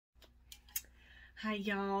Hi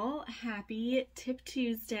y'all, happy Tip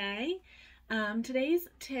Tuesday. Today's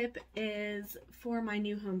tip is for my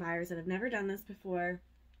new home buyers that have never done this before.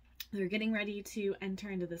 They're getting ready to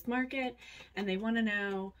enter into this market and they want to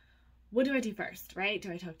know, what do I do first, right?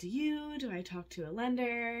 Do I talk to you? Do I talk to a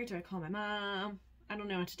lender? Do I call my mom? I don't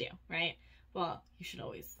know what to do, right? Well, you should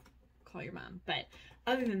always call your mom, but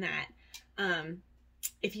other than that,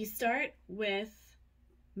 if you start with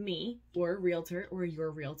me or a realtor or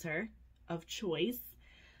your realtor of choice,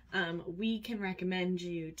 we can recommend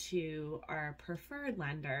you to our preferred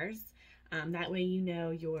lenders. That way you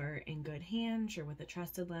know you're in good hands, you're with a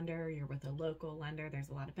trusted lender, you're with a local lender. There's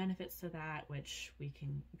a lot of benefits to that, which we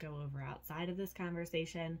can go over outside of this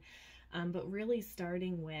conversation. But really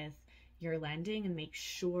starting with your lending and make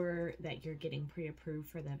sure that you're getting pre-approved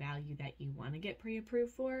for the value that you want to get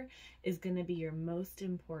pre-approved for is going to be your most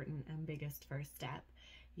important and biggest first step.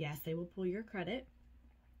 Yes, they will pull your credit.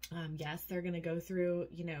 Yes, they're going to go through,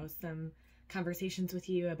 some conversations with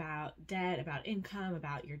you about debt, about income,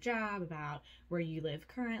 about your job, about where you live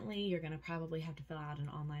currently. You're going to probably have to fill out an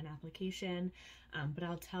online application. But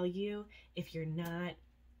I'll tell you, if you're not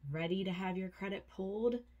ready to have your credit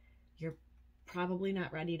pulled, you're probably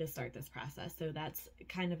not ready to start this process. So that's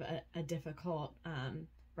kind of a difficult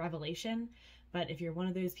revelation. But if you're one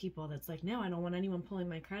of those people that's like, no, I don't want anyone pulling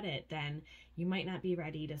my credit, then you might not be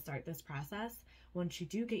ready to start this process. Once you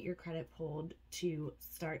do get your credit pulled, to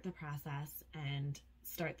start the process and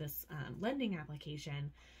start this lending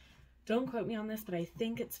application. Don't quote me on this, but I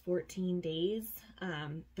think it's 14 days,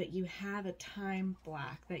 but you have a time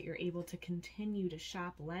block that you're able to continue to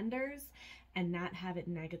shop lenders and not have it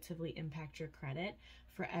negatively impact your credit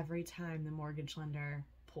for every time the mortgage lender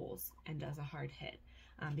pulls and does a hard hit.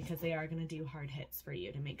 Because they are going to do hard hits for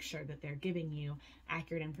you to make sure that they're giving you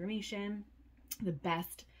accurate information, the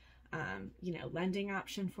best lending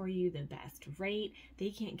option for you, the best rate. They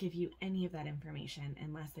can't give you any of that information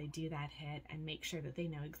unless they do that hit and make sure that they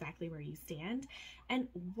know exactly where you stand. And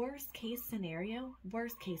worst case scenario,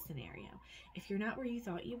 if you're not where you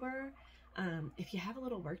thought you were, if you have a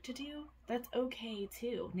little work to do, that's okay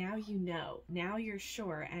too. Now you know, now you're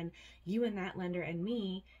sure, and you and that lender and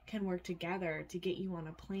me can work together to get you on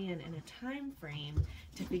a plan and a time frame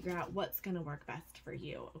to figure out what's going to work best for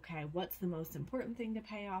you. Okay, what's the most important thing to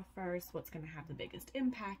pay off first? What's going to have the biggest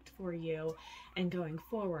impact for you? And going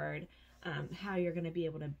forward, how you're going to be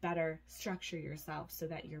able to better structure yourself so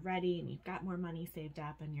that you're ready and you've got more money saved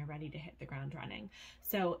up and you're ready to hit the ground running.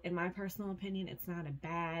 So in my personal opinion, it's not a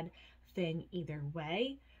bad thing either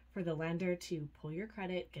way for the lender to pull your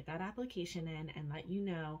credit, get that application in, and let you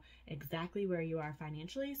know exactly where you are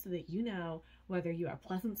financially so that you know whether you are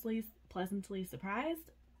pleasantly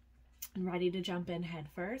surprised and ready to jump in head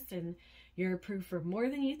first and you're approved for more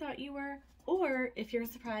than you thought you were, or if you're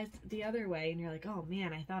surprised the other way and you're like, oh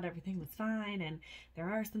man, I thought everything was fine and there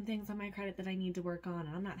are some things on my credit that I need to work on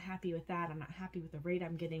and I'm not happy with that. I'm not happy with the rate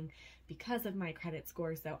I'm getting because of my credit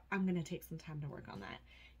score, so I'm going to take some time to work on that.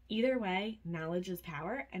 Either way, knowledge is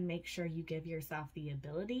power, and make sure you give yourself the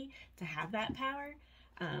ability to have that power.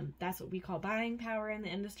 That's what we call buying power in the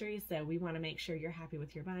industry. So we want to make sure you're happy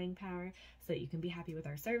with your buying power so that you can be happy with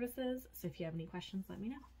our services. So if you have any questions, let me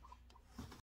know.